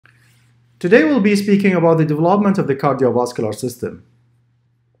Today we'll be speaking about the development of the cardiovascular system.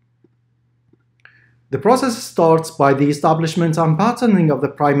 The process starts by the establishment and patterning of the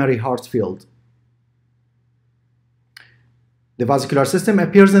primary heart field. The vascular system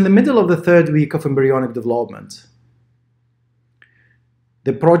appears in the middle of the third week of embryonic development.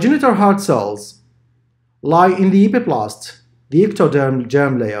 The progenitor heart cells lie in the epiplast, the ectoderm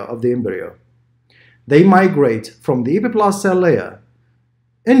germ layer of the embryo. They migrate from the epiplast cell layer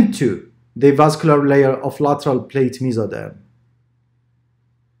into the vascular layer of lateral plate mesoderm,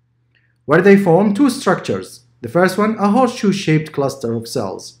 where they form two structures. The first one, a horseshoe-shaped cluster of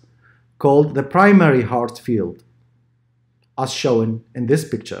cells, called the primary heart field, as shown in this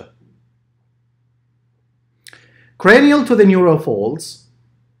picture. Cranial to the neural folds,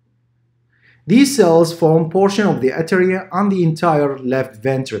 these cells form portion of the atria and the entire left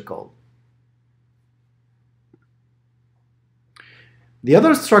ventricle. The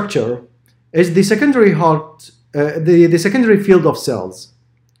other structure is the secondary the secondary field of cells,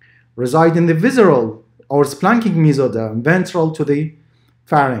 reside in the visceral or splanchnic mesoderm ventral to the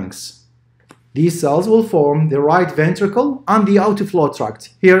pharynx. These cells will form the right ventricle and the outflow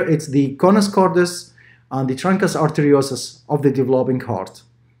tract. Here it's the conus cordis and the truncus arteriosus of the developing heart,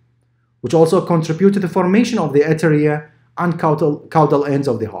 which also contribute to the formation of the atria and caudal ends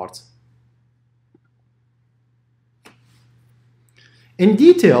of the heart. In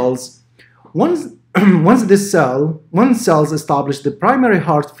details, once cells establish the primary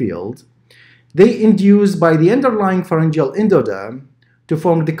heart field, they induce by the underlying pharyngeal endoderm to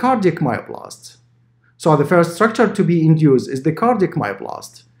form the cardiac myoblast. So the first structure to be induced is the cardiac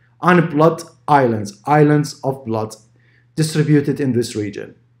myoblast and blood islands of blood distributed in this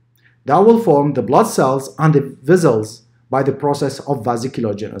region. That will form the blood cells and the vessels by the process of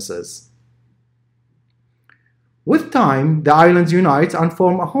vesiculogenesis. With time, the islands unite and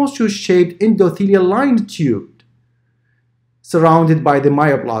form a horseshoe-shaped endothelial-lined tube surrounded by the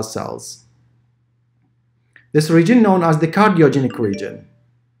myoblast cells. This region known as the cardiogenic region.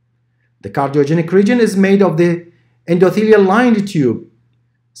 The cardiogenic region is made of the endothelial-lined tube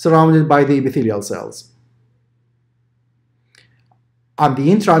surrounded by the epithelial cells, and the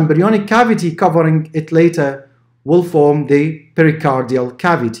intraembryonic cavity covering it later will form the pericardial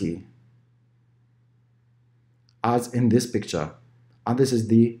cavity, as in this picture. And this is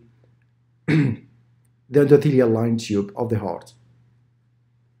the endothelial lined tube of the heart.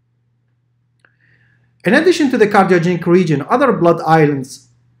 In addition to the cardiogenic region, other blood islands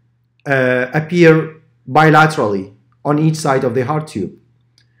appear bilaterally on each side of the heart tube.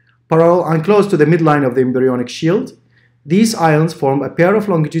 Parallel and close to the midline of the embryonic shield, these islands form a pair of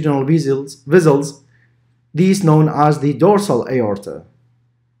longitudinal vessels, these known as the dorsal aorta.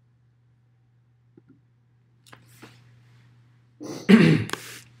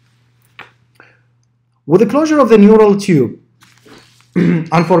 With the closure of the neural tube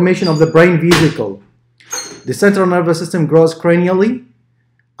and formation of the brain vesicle, the central nervous system grows cranially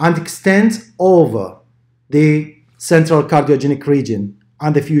and extends over the central cardiogenic region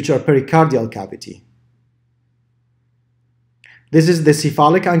and the future pericardial cavity. This is the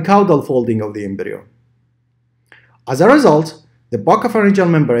cephalic and caudal folding of the embryo. As a result, the buccopharyngeal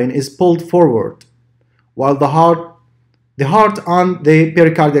membrane is pulled forward, while the heart and the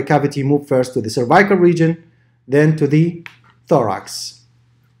pericardial cavity move first to the cervical region, then to the thorax.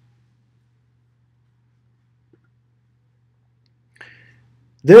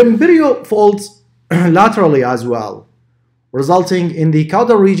 The embryo folds laterally as well, resulting in the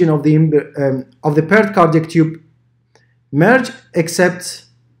caudal region of the paired cardiac tube merge except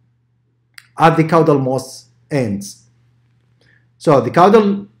at the caudal-most ends. So the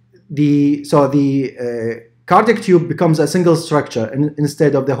cardiac tube becomes a single structure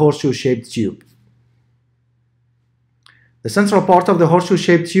instead of the horseshoe-shaped tube. The central part of the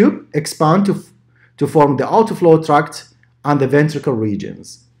horseshoe-shaped tube expands to form the outflow tract and the ventricle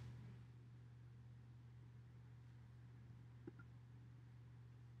regions.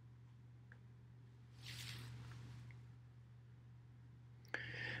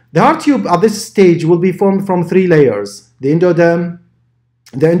 The heart tube at this stage will be formed from three layers: the endoderm,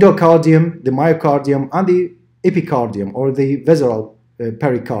 the endocardium, the myocardium, and the epicardium, or the visceral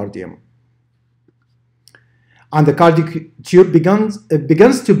pericardium. And the cardiac tube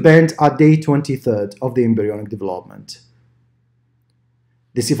begins to bend at day 23rd of the embryonic development.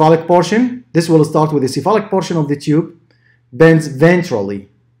 The cephalic portion, this will start with the cephalic portion of the tube, bends ventrally,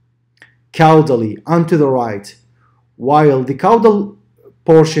 caudally, and to the right, while the caudal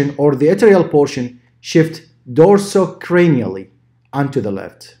portion or the atrial portion shift dorsocranially and to the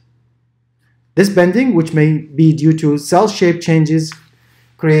left. This bending, which may be due to cell shape changes,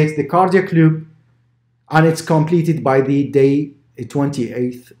 creates the cardiac loop, and it's completed by the day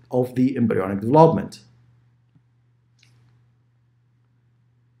 28th of the embryonic development.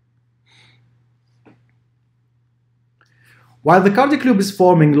 While the cardiac loop is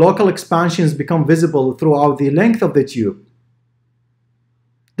forming, local expansions become visible throughout the length of the tube.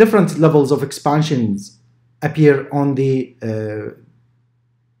 Different levels of expansions appear on the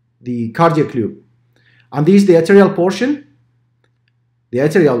cardiac loop. And these, the arterial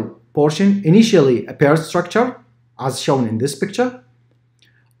portion initially appears structure, as shown in this picture.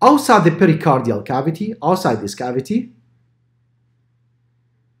 Outside the pericardial cavity, outside this cavity,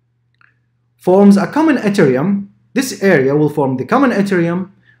 forms a common atrium. This area will form the common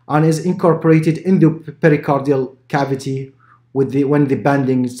atrium and is incorporated in the pericardial cavity when the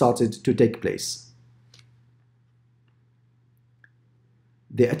bending started to take place.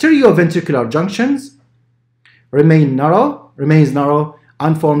 The arterioventricular junctions remains narrow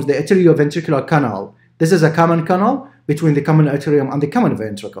and forms the arterioventricular canal. This is a common canal between the common atrium and the common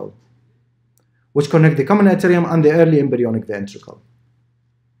ventricle, which connect the common atrium and the early embryonic ventricle.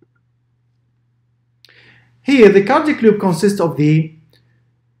 Here, the cardiac loop consists of the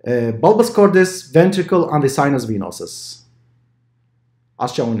bulbus cordis, ventricle, and the sinus venosus,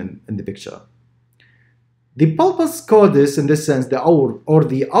 as shown in the picture. The bulbus cordis, in this sense, or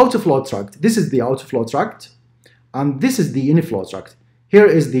the outflow tract, this is the outflow tract, and this is the inflow tract. Here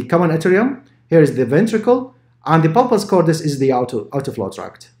is the common atrium, here is the ventricle, and the bulbus cordis is the outflow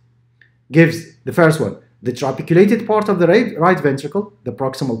tract. Gives the first one, the trabeculated part of the right ventricle, the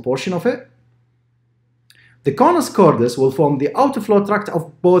proximal portion of it. The conus cordis will form the outflow tract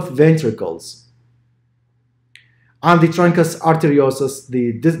of both ventricles. And the truncus arteriosus,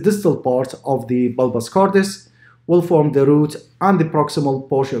 the distal part of the bulbus cordis, will form the root and the proximal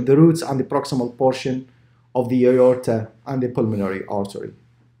portion, the roots and the proximal portion of the aorta and the pulmonary artery.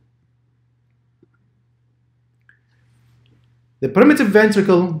 The primitive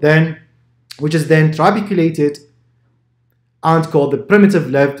ventricle then, which is then trabeculated and called the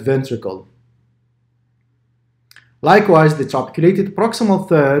primitive left ventricle. Likewise, the trabeculated proximal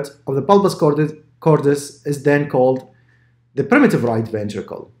third of the bulbus cordis is then called the primitive right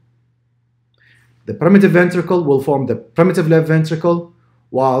ventricle. The primitive ventricle will form the primitive left ventricle,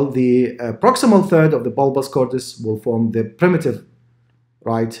 while the proximal third of the bulbus cordis will form the primitive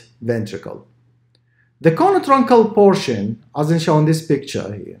right ventricle. The conotruncal portion, as shown in this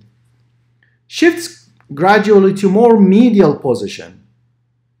picture here, shifts gradually to more medial position.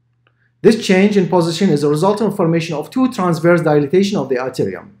 This change in position is a result of formation of two transverse dilatation of the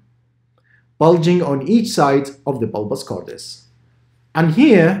arterium, bulging on each side of the bulbus cordis. And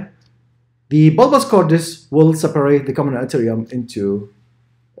here, the bulbus cordis will separate the common atrium into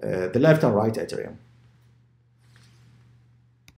the left and right atrium.